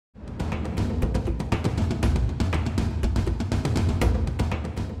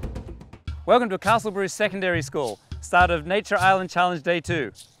Welcome to Castlebruce Secondary School, start of Nature Island Challenge Day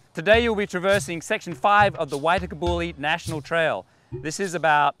 2. Today you'll be traversing Section 5 of the Waitakabuli National Trail. This is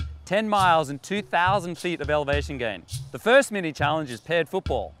about 10 miles and 2,000 feet of elevation gain. The first mini challenge is paired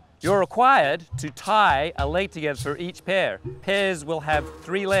football. You're required to tie a leg together for each pair. Pairs will have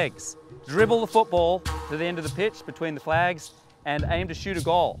 3 legs. Dribble the football to the end of the pitch between the flags and aim to shoot a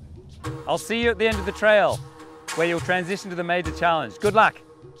goal. I'll see you at the end of the trail where you'll transition to the major challenge. Good luck.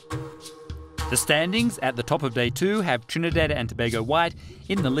 The standings at the top of Day 2 have Trinidad and Tobago White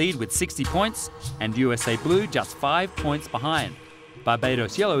in the lead with 60 points and USA Blue just 5 points behind.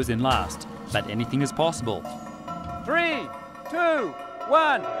 Barbados Yellow is in last, but anything is possible. 3, 2,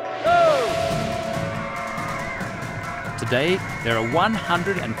 1, go! Today, there are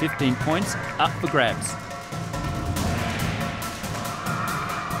 115 points up for grabs.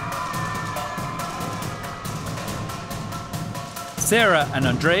 Sarah and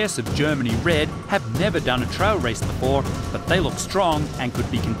Andreas of Germany Red have never done a trail race before, but they look strong and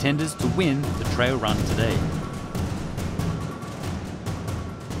could be contenders to win the trail run today.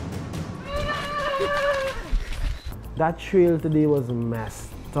 That trail today was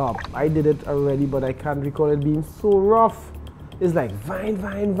messed up. I did it already, but I can't recall it being so rough. It's like vine,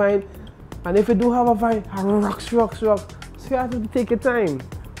 vine, vine. And if you do have a vine, rocks. So you have to take your time.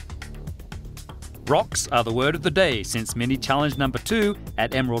 Rocks are the word of the day since mini challenge number 2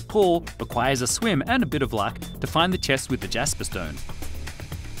 at Emerald Pool requires a swim and a bit of luck to find the chest with the Jasper Stone.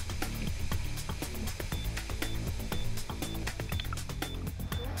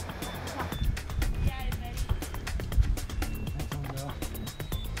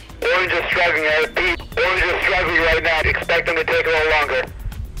 Orange is struggling, I repeat. Orange is struggling right now. Expect them to take a little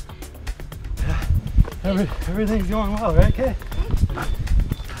longer. Everything's going well, right, Kay?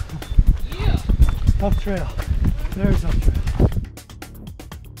 Up trail. There's up trail.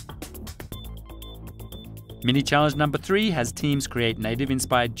 Mini challenge number 3 has teams create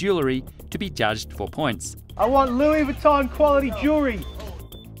native-inspired jewellery to be judged for points. I want Louis Vuitton quality jewelry.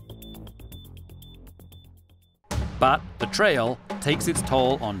 But the trail takes its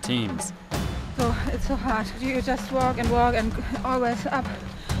toll on teams. So it's so hard. You just walk and always up.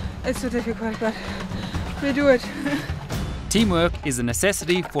 It's so difficult, but we do it. Teamwork is a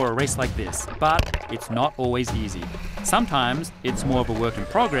necessity for a race like this, but it's not always easy. Sometimes it's more of a work in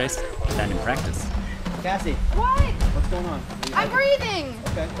progress than in practice. Cassie. What? What's going on? I'm breathing.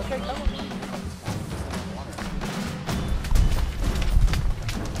 Okay, come on.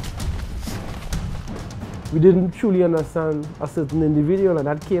 We didn't truly understand a certain individual, and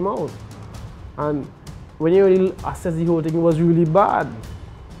that came out. And when you really assess the whole thing, it was really bad.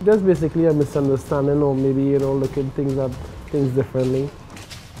 Just basically a misunderstanding, or maybe, look at things differently.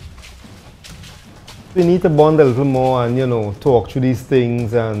 We need to bond a little more and, talk through these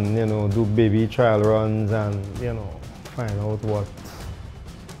things and, do baby trial runs and, find out what,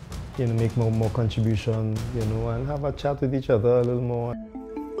 make more contribution, and have a chat with each other a little more.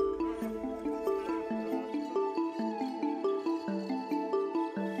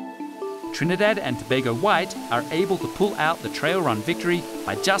 Trinidad and Tobago White are able to pull out the trail run victory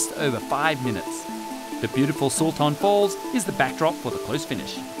by just over 5 minutes. The beautiful Sultan Falls is the backdrop for the close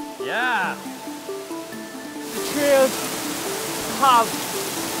finish. Yeah! The trails have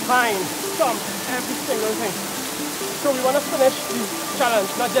vines, stumps, every single thing. So we want to finish the challenge,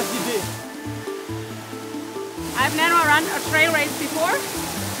 not just the day. I've never run a trail race before,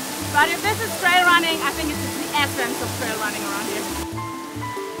 but if this is trail running, I think it's the essence of trail running around here.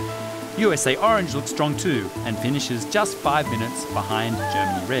 USA Orange looks strong too and finishes just 5 minutes behind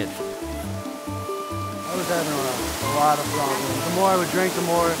Germany Red. I was having a lot of problems. The more I would drink, the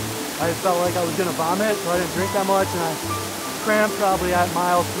more I felt like I was going to vomit, so I didn't drink that much, and I cramped probably at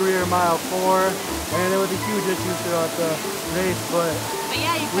mile 3 or mile 4, and it was a huge issue throughout the race, but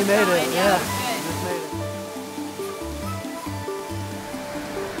yeah, we made it. Yeah, just made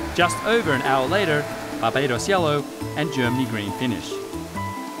it. Just over an hour later, Barbados Yellow and Germany Green finish.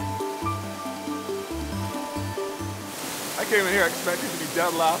 I came in here expecting to be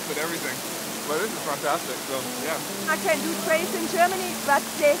dead last and everything, but this is fantastic, so yeah. I can do trails in Germany, but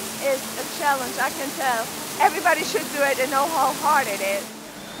this is a challenge, I can tell. Everybody should do it and know how hard it is.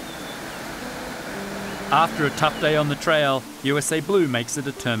 After a tough day on the trail, USA Blue makes a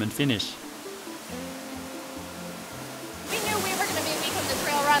determined finish. We knew we were going to be weak on the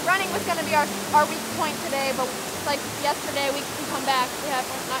trail run. Running was going to be our weak point today, but like yesterday, we can come back. We have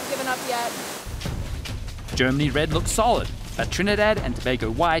not given up yet. Germany Red looks solid, but Trinidad and Tobago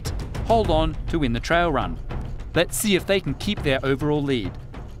White hold on to win the trail run. Let's see if they can keep their overall lead.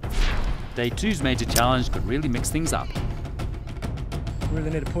 Day 2's major challenge could really mix things up. really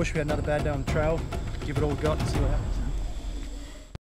need a push. We had another bad day on the trail. Give it all we got and see what happens.